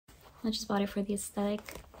I just bought it for the aesthetic.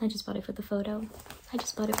 I just bought it for the photo. I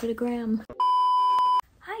just bought it for the gram.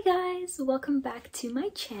 Hi guys, welcome back to my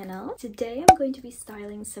channel. Today I'm going to be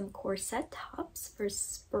styling some corset tops for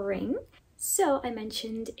spring. So I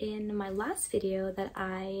mentioned in my last video that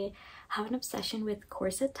I have an obsession with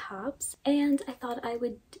corset tops, and I thought I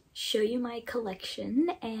would show you my collection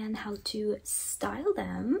and how to style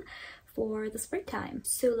them for the springtime.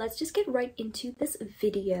 So let's just get right into this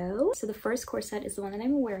video. So the first corset is the one that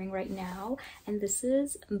I'm wearing right now, and this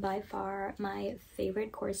is by far my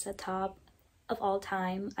favorite corset top of all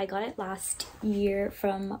time. I got it last year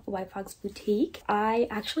from White Fox Boutique. I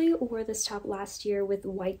actually wore this top last year with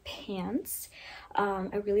white pants.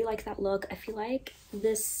 I really like that look. I feel like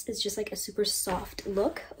this is just like a super soft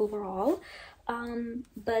look overall.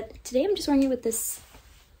 But today I'm just wearing it with this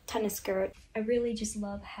tennis skirt. I really just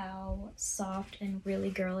love how soft and really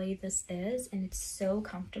girly this is, and it's so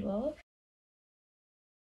comfortable.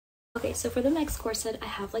 Okay, so for the next corset, I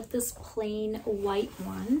have like this plain white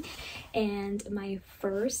one, and my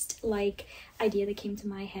first like idea that came to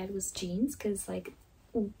my head was jeans, because like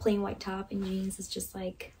plain white top and jeans is just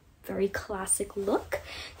like very classic look.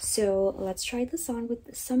 So let's try this on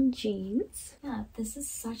with some jeans. Yeah, this is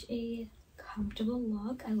such a comfortable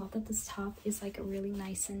look. I love that this top is like really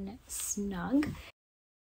nice and snug.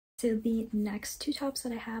 So the next two tops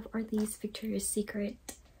that I have are these Victoria's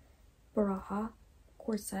Secret bra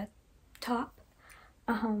corset top.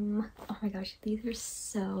 Oh my gosh, these are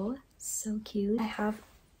so cute. I have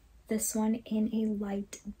this one in a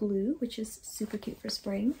light blue, which is super cute for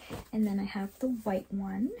spring, and then I have the white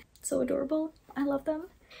one. So adorable. I love them.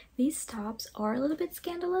 These tops are a little bit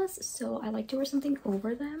scandalous, so I like to wear something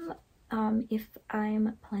over them if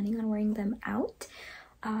I'm planning on wearing them out,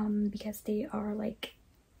 because they are like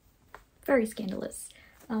very scandalous.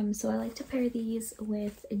 So I like to pair these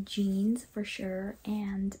with jeans for sure,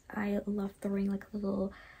 and I love throwing like a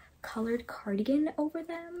little colored cardigan over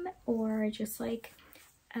them, or just like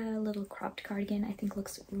a little cropped cardigan. I think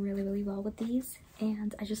looks really well with these,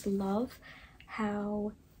 and I just love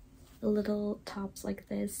how little tops like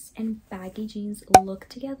this and baggy jeans look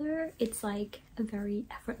together. It's like a very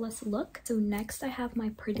effortless look. So next I have my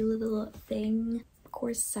Pretty Little Thing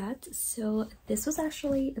corset. So this was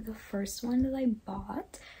actually the first one that I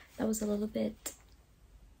bought. That was a little bit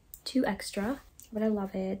too extra, but I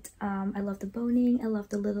love it. I love the boning. I love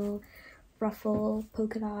the little ruffle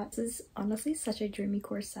polka dot. This is honestly such a dreamy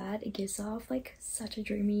corset. It gives off like such a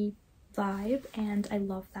dreamy vibe, and I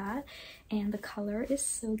love that, and the color is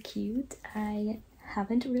so cute. I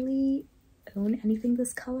haven't really owned anything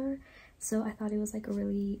this color, so I thought it was like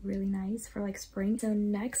really nice for like spring. So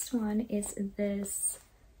next one is this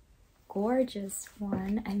gorgeous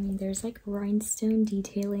one. I mean, there's like rhinestone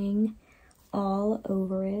detailing all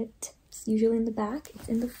over it. It's usually in the back. It's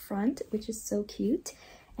in the front, which is so cute,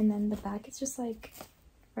 and then the back is just like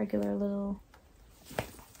regular little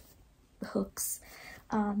hooks.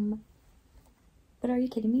 But are you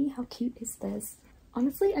kidding me? How cute is this?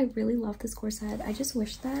 Honestly, I really love this corset. I just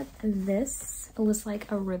wish that this was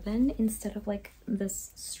like a ribbon instead of like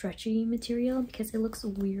this stretchy material, because it looks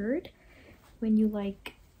weird when you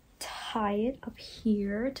like tie it up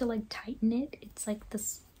here to like tighten it. It's like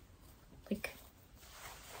this, like,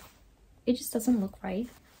 it just doesn't look right,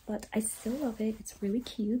 but I still love it. It's really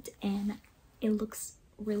cute, and it looks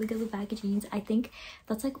really good with baggy jeans. I think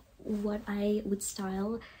that's like what I would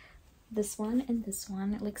style this one and this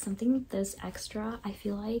one, like something this extra. I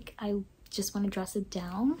feel like I just want to dress it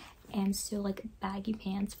down, and so like baggy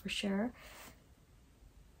pants for sure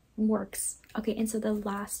works. Okay, and so the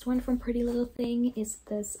last one from Pretty Little Thing is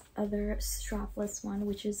this other strapless one,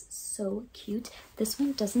 which is so cute. This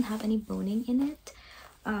one doesn't have any boning in it,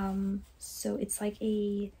 so it's like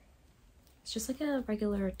it's just like a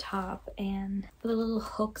regular top, and the little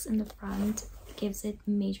hooks in the front gives it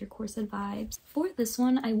major corset vibes. For this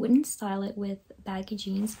one, I wouldn't style it with baggy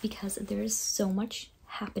jeans because there's so much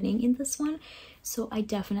happening in this one, so I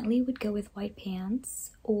definitely would go with white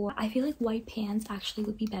pants, or I feel like white pants actually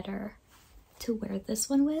would be better to wear this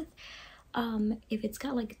one with. If it's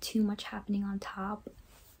got like too much happening on top,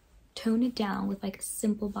 tone it down with like a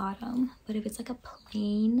simple bottom, but if it's like a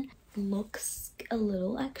plain looks a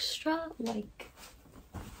little extra like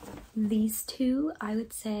these two, I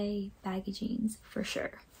would say baggy jeans for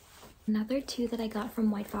sure. Another two that I got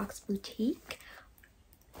from White Fox Boutique,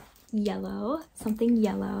 yellow, something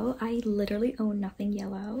yellow. I literally own nothing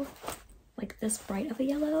yellow, like this bright of a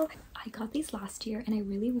yellow. I got these last year, and I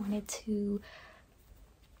really wanted to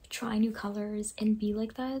try new colors and be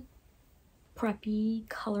like that preppy,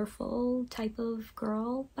 colorful type of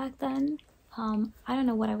girl back then. I don't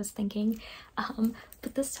know what I was thinking,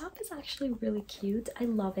 but this top is actually really cute. I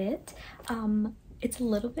love it. It's a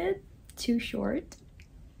little bit too short.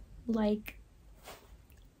 Like,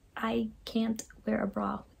 I can't wear a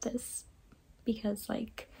bra with this because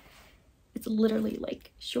like it's literally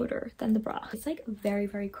like shorter than the bra. It's like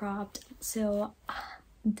very cropped, so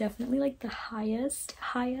definitely like the highest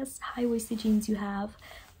high-waisted jeans you have,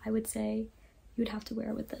 I would say you would have to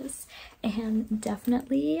wear with this. And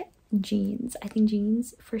definitely jeans. I think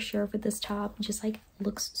jeans for sure with this top just like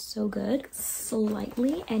looks so good.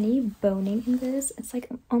 Slightly any boning in this, it's like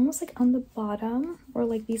almost like on the bottom, or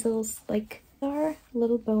like these little like are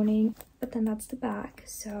little boning, but then that's the back.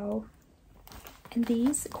 So, and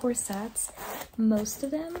these corsets, most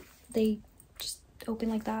of them they just open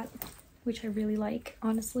like that, which I really like.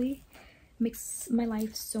 Honestly, makes my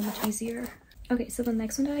life so much easier. Okay, so the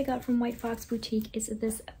next one that I got from White Fox Boutique is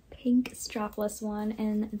this pink strapless one,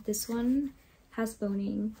 and this one has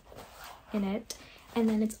boning in it. And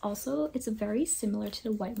then it's very similar to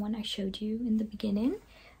the white one I showed you in the beginning.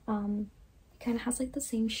 It kind of has like the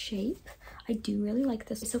same shape. I do really like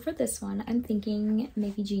this. So for this one, I'm thinking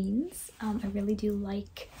maybe jeans. I really do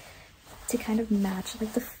like to kind of match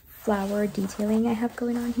like the flower detailing I have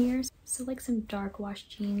going on here. So like some dark wash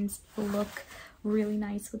jeans look really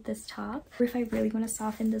nice with this top. Or if I really want to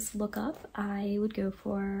soften this look up, I would go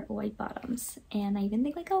for white bottoms, and I even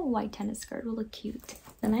think like a white tennis skirt will look cute.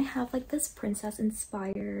 Then I have like this princess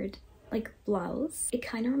inspired like blouse. It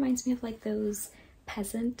kind of reminds me of like those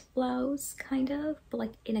peasant blouse kind of, but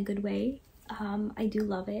like in a good way. I do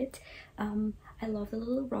love it. I love the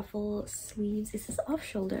little ruffle sleeves. Is this off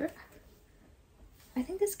shoulder? I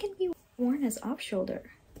think this can be worn as off shoulder.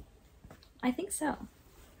 I think so.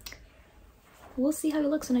 We'll see how it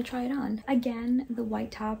looks when I try it on. Again, the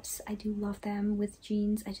white tops, I do love them with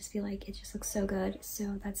jeans. I just feel like it just looks so good.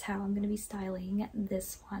 So that's how I'm going to be styling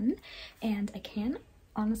this one. And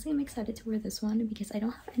honestly, I'm excited to wear this one because I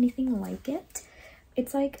don't have anything like it.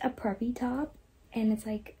 It's like a preppy top, and it's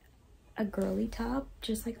like a girly top,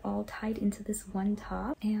 just like all tied into this one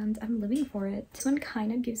top, and I'm living for it. This one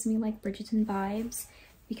kind of gives me like Bridgerton vibes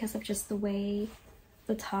because of just the way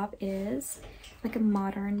the top is, like a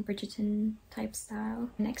modern Bridgerton type style.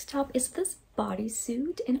 Next top is this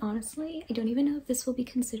bodysuit, and honestly, I don't even know if this will be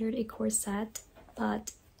considered a corset,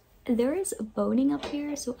 but there is boning up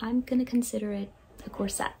here, so I'm gonna consider it a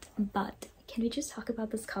corset. But can we just talk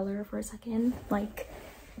about this color for a second? Like,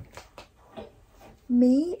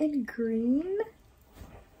 May and green.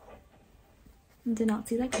 Did not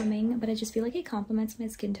see that coming, but I just feel like it complements my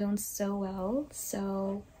skin tone so well.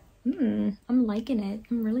 So I'm liking it.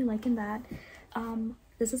 I'm really liking that.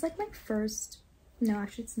 This is like my first, no,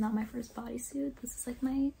 actually it's not my first bodysuit. This is like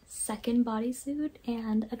my second bodysuit,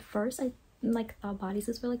 and at first I like thought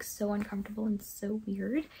bodysuits were like so uncomfortable and so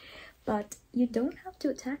weird, but you don't have to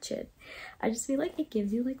attach it. I just feel like it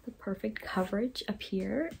gives you like the perfect coverage up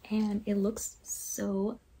here, and it looks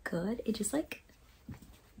so good. It just like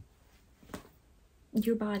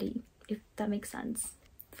your body, if that makes sense.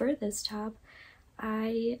 For this top,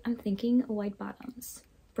 I'm thinking white bottoms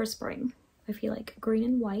for spring. I feel like green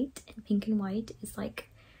and white and pink and white is like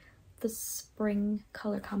the spring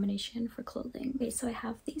color combination for clothing. Okay, so I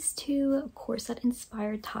have these two corset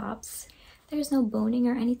inspired tops. There's no boning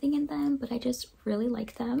or anything in them, but I just really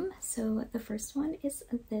like them. So the first one is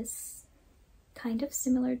this, kind of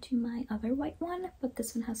similar to my other white one, but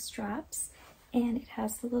this one has straps, and it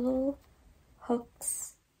has the little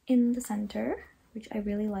hooks in the center, which I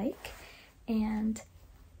really like, and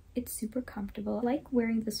it's super comfortable. I like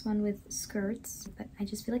wearing this one with skirts, but I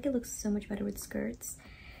just feel like it looks so much better with skirts.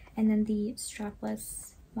 And then the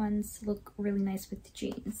strapless ones look really nice with the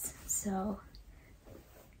jeans. So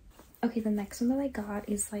okay, the next one that I got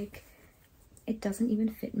is like, it doesn't even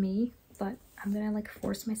fit me, but I'm gonna like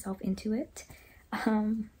force myself into it.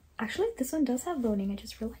 Actually this one does have boning, I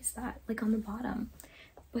just realized that, like on the bottom,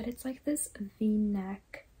 but it's like this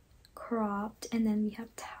v-neck cropped, and then we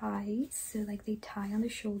have ties, so like they tie on the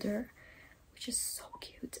shoulder, which is so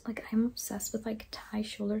cute. Like, I'm obsessed with like tie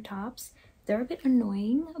shoulder tops. They're a bit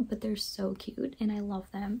annoying, but they're so cute, and I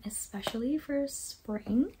love them, especially for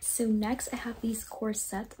spring. So next I have these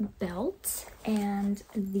corset belts, and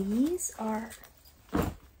these are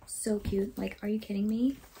so cute. Like, are you kidding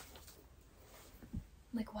me?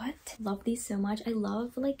 Like, what? Love these so much. I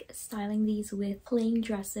love like styling these with plain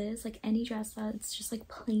dresses, like any dress that's just like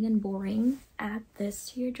plain and boring. Add this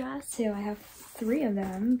to your dress. So I have 3 of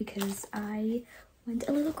them because I went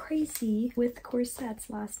a little crazy with corsets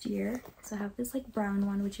last year. So I have this like brown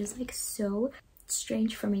one, which is like so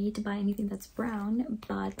strange for me to buy anything that's brown,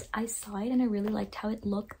 but I saw it and I really liked how it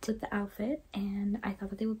looked with the outfit, and I thought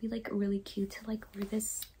that they would be like really cute to like wear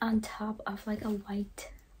this on top of like a white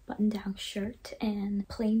button-down shirt and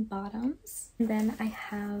plain bottoms. And then I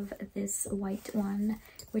have this white one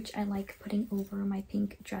which I like putting over my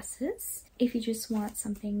pink dresses. If you just want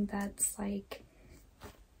something that's like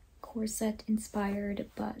corset inspired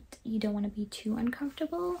but you don't want to be too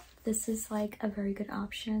uncomfortable, this is like a very good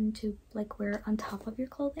option to like wear on top of your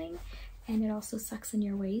clothing, and it also sucks in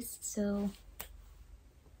your waist, so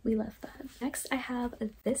we love that. Next I have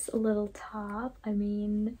this little top. I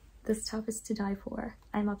mean, this top is to die for.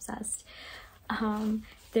 I'm obsessed.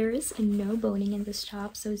 There is no boning in this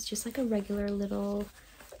top, so it's just like a regular little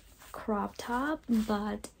crop top,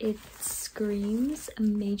 but it screams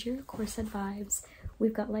major corset vibes.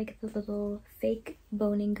 We've got like the little fake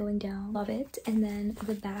boning going down, love it, and then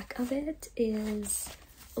the back of it is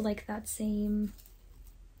like that same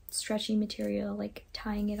stretchy material, like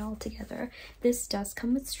tying it all together. This does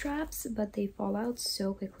come with straps, but they fall out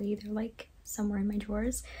so quickly. They're like somewhere in my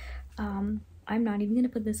drawers. I'm not even gonna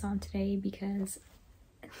put this on today because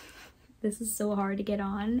this is so hard to get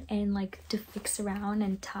on and like to fix around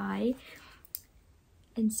and tie,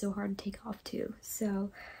 and so hard to take off too. So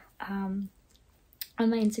on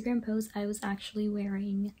my Instagram post I was actually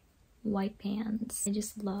wearing white pants. I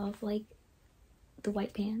just love like the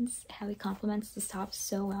white pants, how it complements this top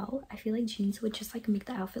so well. I feel like jeans would just like make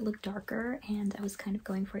the outfit look darker, and I was kind of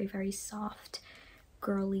going for a very soft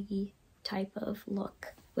girly type of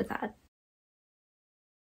look with that.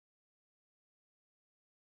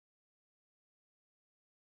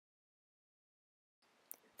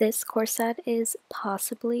 This corset is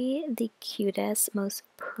possibly the cutest, most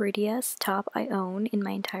prettiest top I own in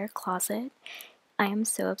my entire closet. I am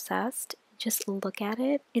so obsessed. Just look at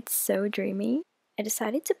it. It's so dreamy. I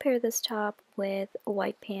decided to pair this top with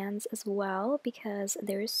white pants as well because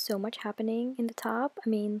there is so much happening in the top. I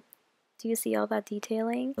mean, do you see all that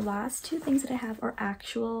detailing? The last two things that I have are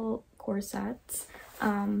actual corsets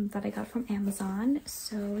that I got from Amazon,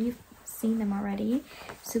 so you've seen them already.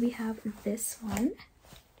 So we have this one,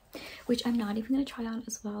 which I'm not even going to try on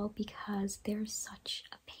as well because they're such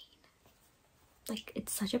a pain. Like,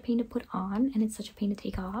 it's such a pain to put on and it's such a pain to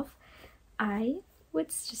take off. I would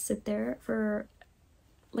just sit there for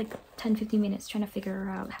like 10-15 minutes trying to figure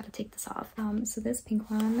out how to take this off. So this pink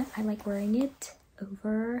one, I like wearing it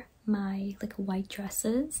over my like white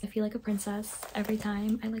dresses. I feel like a princess every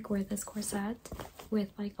time I like wear this corset with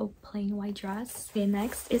like a plain white dress. Okay,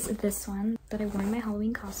 next is this one that I wore in my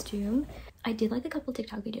Halloween costume. I did like a couple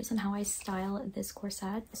TikTok videos on how I style this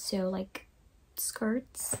corset. So like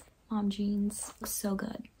skirts, mom jeans, looks so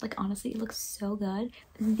good. Like honestly, it looks so good.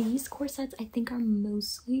 These corsets I think are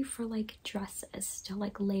mostly for like dresses to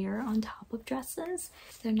like layer on top of dresses.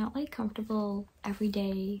 They're not like comfortable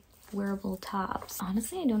everyday wearable tops.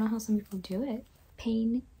 Honestly, I don't know how some people do it.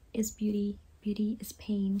 Pain is beauty, beauty is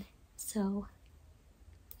pain, so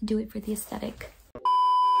do it for the aesthetic.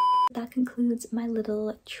 That concludes my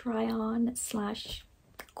little try on slash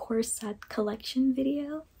corset collection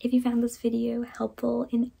video. If you found this video helpful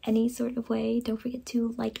in any sort of way, don't forget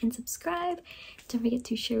to like and subscribe. Don't forget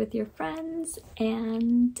to share with your friends,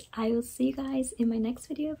 and I will see you guys in my next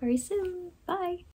video very soon. Bye!